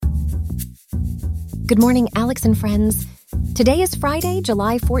Good morning, Alex and friends. Today is Friday,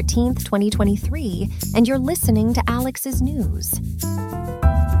 July 14th, 2023, and you're listening to Alex's News.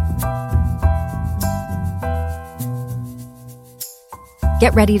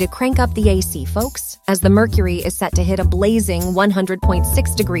 Get ready to crank up the AC, folks, as the mercury is set to hit a blazing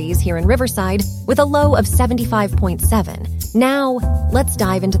 100.6 degrees here in Riverside with a low of 75.7. Now, let's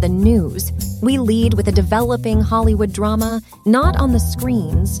dive into the news. We lead with a developing Hollywood drama, not on the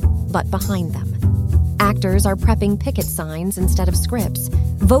screens, but behind them. Actors are prepping picket signs instead of scripts,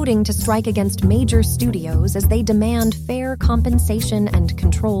 voting to strike against major studios as they demand fair compensation and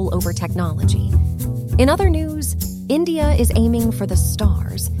control over technology. In other news, India is aiming for the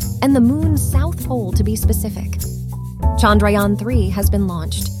stars, and the moon's south pole to be specific. Chandrayaan-3 has been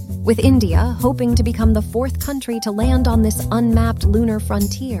launched, with India hoping to become the fourth country to land on this unmapped lunar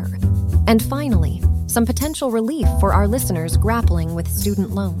frontier. And finally, some potential relief for our listeners grappling with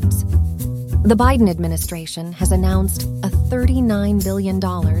student loans. The Biden administration has announced a $39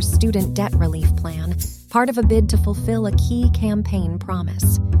 billion student debt relief plan, part of a bid to fulfill a key campaign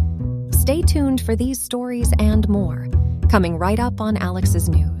promise. Stay tuned for these stories and more, coming right up on Alex's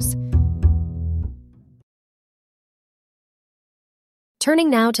News.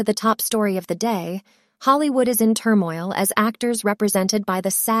 Turning now to the top story of the day, Hollywood is in turmoil as actors represented by the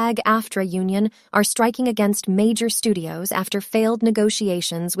SAG-AFTRA union are striking against major studios after failed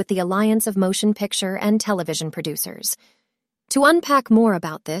negotiations with the Alliance of Motion Picture and Television Producers. To unpack more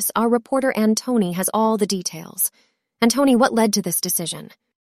about this, our reporter Antony has all the details. Antony, what led to this decision?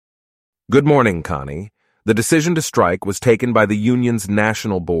 Good morning, Connie. The decision to strike was taken by the union's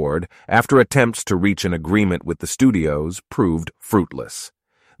national board after attempts to reach an agreement with the studios proved fruitless.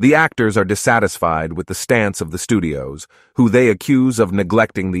 The actors are dissatisfied with the stance of the studios, who they accuse of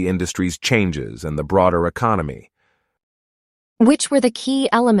neglecting the industry's changes and the broader economy. Which were the key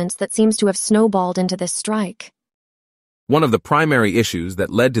elements that seems to have snowballed into this strike? One of the primary issues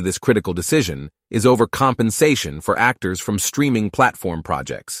that led to this critical decision is over compensation for actors from streaming platform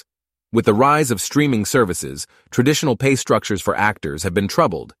projects. With the rise of streaming services, traditional pay structures for actors have been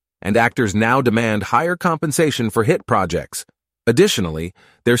troubled, and actors now demand higher compensation for hit projects. Additionally,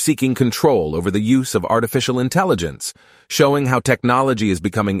 they're seeking control over the use of artificial intelligence, showing how technology is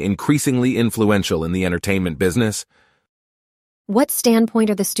becoming increasingly influential in the entertainment business. What standpoint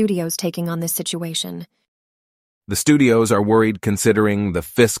are the studios taking on this situation? The studios are worried considering the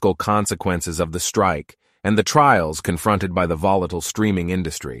fiscal consequences of the strike and the trials confronted by the volatile streaming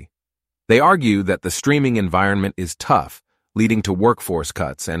industry. They argue that the streaming environment is tough, leading to workforce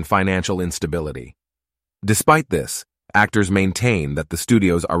cuts and financial instability. Despite this, actors maintain that the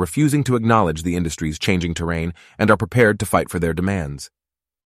studios are refusing to acknowledge the industry's changing terrain and are prepared to fight for their demands.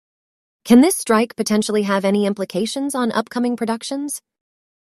 Can this strike potentially have any implications on upcoming productions?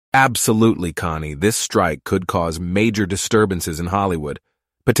 Absolutely, Connie. This strike could cause major disturbances in Hollywood,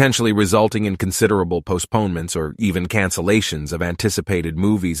 potentially resulting in considerable postponements or even cancellations of anticipated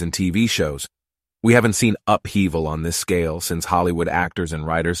movies and TV shows. We haven't seen upheaval on this scale since Hollywood actors and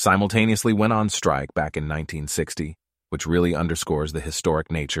writers simultaneously went on strike back in 1960. Which really underscores the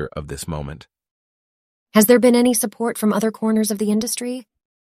historic nature of this moment. Has there been any support from other corners of the industry?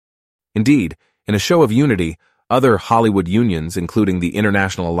 Indeed, in a show of unity, other Hollywood unions, including the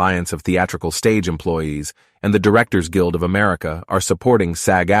International Alliance of Theatrical Stage Employees and the Directors Guild of America, are supporting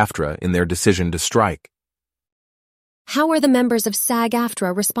SAG-AFTRA in their decision to strike. How are the members of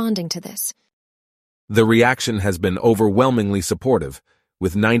SAG-AFTRA responding to this? The reaction has been overwhelmingly supportive,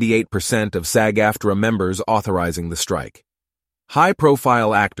 with 98% of SAG-AFTRA members authorizing the strike.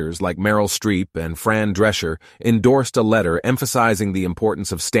 High-profile actors like Meryl Streep and Fran Drescher endorsed a letter emphasizing the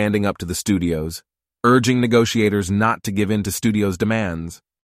importance of standing up to the studios, urging negotiators not to give in to studios' demands.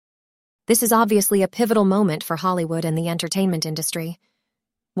 This is obviously a pivotal moment for Hollywood and the entertainment industry.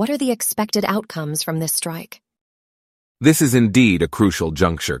 What are the expected outcomes from this strike? This is indeed a crucial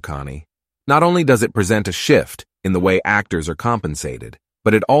juncture, Connie. Not only does it present a shift in the way actors are compensated,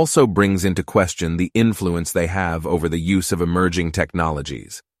 but it also brings into question the influence they have over the use of emerging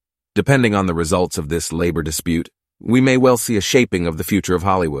technologies. Depending on the results of this labor dispute, we may well see a shaping of the future of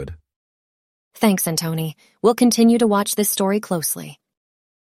Hollywood. Thanks, Antony. We'll continue to watch this story closely.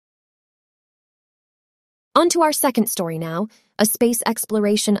 On to our second story now, a space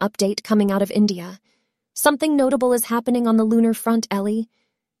exploration update coming out of India. Something notable is happening on the lunar front, Ellie.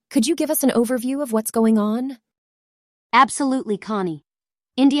 Could you give us an overview of what's going on? Absolutely, Connie.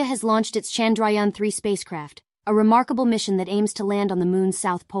 India has launched its Chandrayaan-3 spacecraft, a remarkable mission that aims to land on the moon's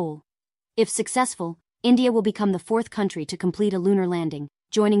south pole. If successful, India will become the fourth country to complete a lunar landing,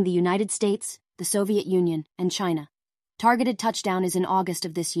 joining the United States, the Soviet Union, and China. Targeted touchdown is in August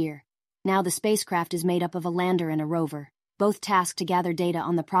of this year. Now the spacecraft is made up of a lander and a rover, both tasked to gather data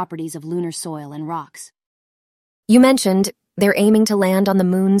on the properties of lunar soil and rocks. You mentioned they're aiming to land on the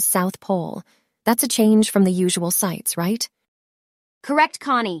moon's south pole. That's a change from the usual sites, right? Correct,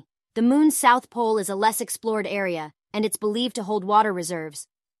 Connie. The moon's south pole is a less explored area, and it's believed to hold water reserves.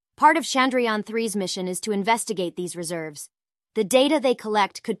 Part of Chandrayaan-3's mission is to investigate these reserves. The data they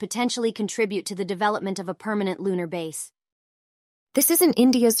collect could potentially contribute to the development of a permanent lunar base. This isn't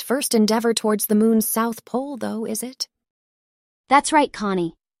India's first endeavor towards the moon's south pole, though, is it? That's right,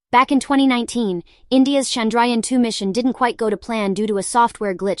 Connie. Back in 2019, India's Chandrayaan-2 mission didn't quite go to plan due to a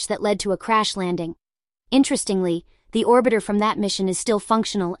software glitch that led to a crash landing. Interestingly, the orbiter from that mission is still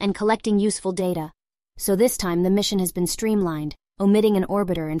functional and collecting useful data. So this time the mission has been streamlined, omitting an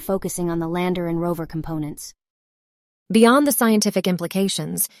orbiter and focusing on the lander and rover components. Beyond the scientific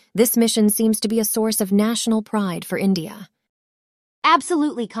implications, this mission seems to be a source of national pride for India.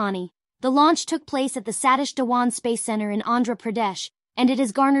 Absolutely, Connie. The launch took place at the Satish Dhawan Space Center in Andhra Pradesh, and it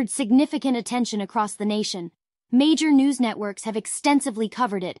has garnered significant attention across the nation. Major news networks have extensively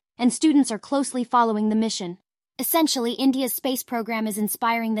covered it, and students are closely following the mission. Essentially, India's space program is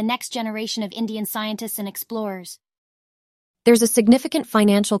inspiring the next generation of Indian scientists and explorers. There's a significant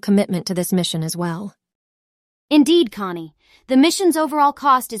financial commitment to this mission as well. Indeed, Connie. The mission's overall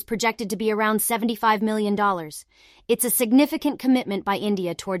cost is projected to be around $75 million. It's a significant commitment by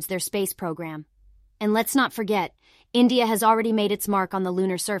India towards their space program. And let's not forget, India has already made its mark on the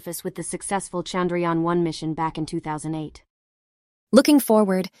lunar surface with the successful Chandrayaan-1 mission back in 2008. Looking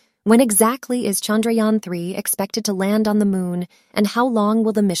forward, when exactly is Chandrayaan-3 expected to land on the moon, and how long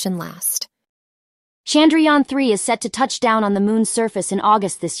will the mission last? Chandrayaan-3 is set to touch down on the moon's surface in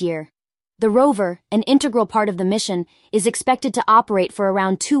August this year. The rover, an integral part of the mission, is expected to operate for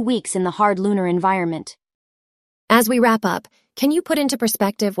around 2 weeks in the hard lunar environment. As we wrap up, can you put into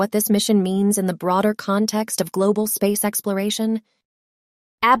perspective what this mission means in the broader context of global space exploration?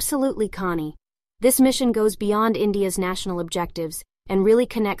 Absolutely, Connie. This mission goes beyond India's national objectives and really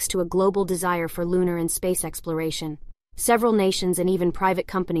connects to a global desire for lunar and space exploration. Several nations and even private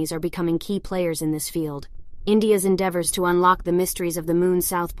companies are becoming key players in this field. India's endeavors to unlock the mysteries of the moon's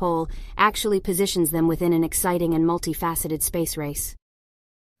south pole actually positions them within an exciting and multifaceted space race.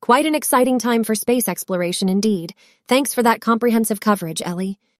 Quite an exciting time for space exploration indeed. Thanks for that comprehensive coverage,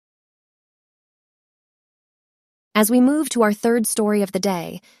 Ellie. As we move to our third story of the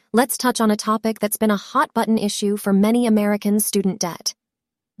day, let's touch on a topic that's been a hot-button issue for many Americans: student debt.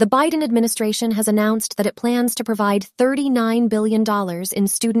 The Biden administration has announced that it plans to provide $39 billion in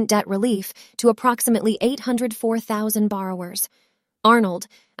student debt relief to approximately 804,000 borrowers. Arnold,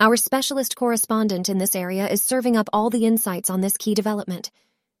 our specialist correspondent in this area, is serving up all the insights on this key development.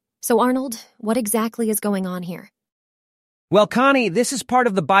 So, Arnold, what exactly is going on here? Well, Connie, this is part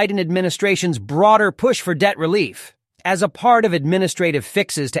of the Biden administration's broader push for debt relief. As a part of administrative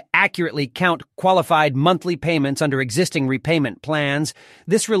fixes to accurately count qualified monthly payments under existing repayment plans,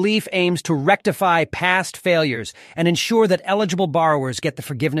 this relief aims to rectify past failures and ensure that eligible borrowers get the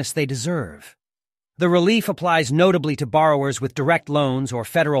forgiveness they deserve. The relief applies notably to borrowers with direct loans or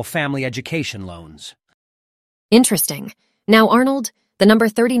federal family education loans. Interesting. Now, Arnold, the number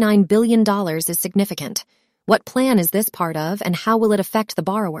 $39 billion is significant. What plan is this part of, and how will it affect the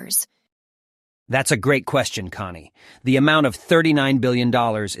borrowers? That's a great question, Connie. The amount of $39 billion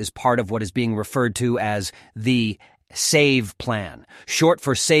is part of what is being referred to as the SAVE plan, short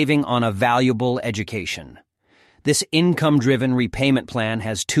for Saving on a Valuable Education. This income-driven repayment plan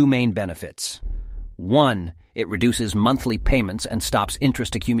has two main benefits. One, it reduces monthly payments and stops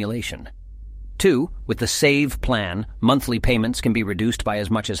interest accumulation. Two, with the SAVE plan, monthly payments can be reduced by as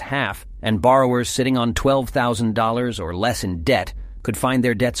much as half, and borrowers sitting on $12,000 or less in debt could find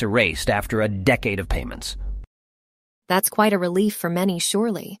their debts erased after a decade of payments. That's quite a relief for many,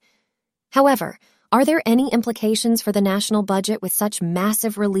 surely. However, are there any implications for the national budget with such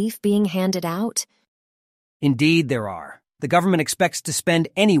massive relief being handed out? Indeed, there are. The government expects to spend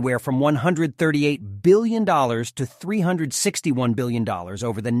anywhere from $138 billion to $361 billion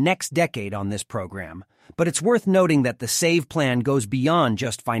over the next decade on this program. But it's worth noting that the SAVE plan goes beyond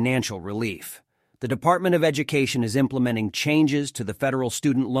just financial relief. The Department of Education is implementing changes to the federal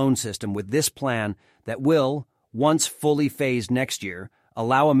student loan system with this plan that will, once fully phased next year,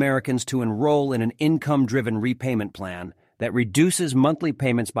 allow Americans to enroll in an income-driven repayment plan that reduces monthly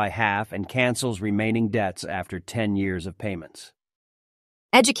payments by half and cancels remaining debts after 10 years of payments.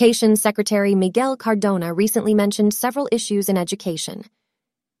 Education Secretary Miguel Cardona recently mentioned several issues in education.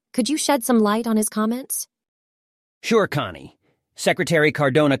 Could you shed some light on his comments? Sure, Connie. Secretary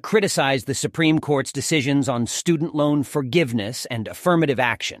Cardona criticized the Supreme Court's decisions on student loan forgiveness and affirmative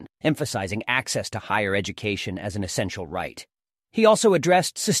action, emphasizing access to higher education as an essential right. He also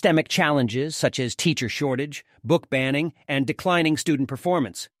addressed systemic challenges such as teacher shortage, book banning, and declining student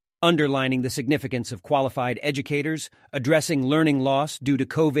performance, underlining the significance of qualified educators, addressing learning loss due to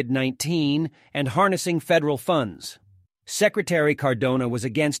COVID-19, and harnessing federal funds. Secretary Cardona was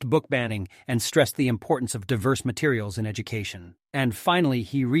against book banning and stressed the importance of diverse materials in education. And finally,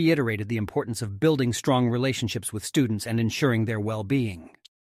 he reiterated the importance of building strong relationships with students and ensuring their well-being.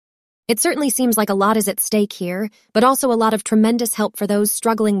 It certainly seems like a lot is at stake here, but also a lot of tremendous help for those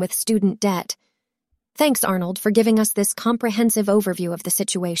struggling with student debt. Thanks, Arnold, for giving us this comprehensive overview of the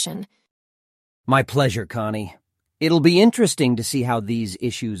situation. My pleasure, Connie. It'll be interesting to see how these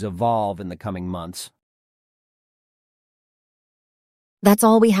issues evolve in the coming months. That's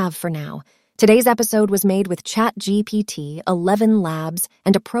all we have for now. Today's episode was made with GPT, ElevenLabs,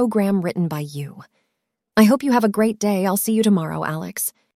 and a program written by you. I hope you have a great day. I'll see you tomorrow, Alex.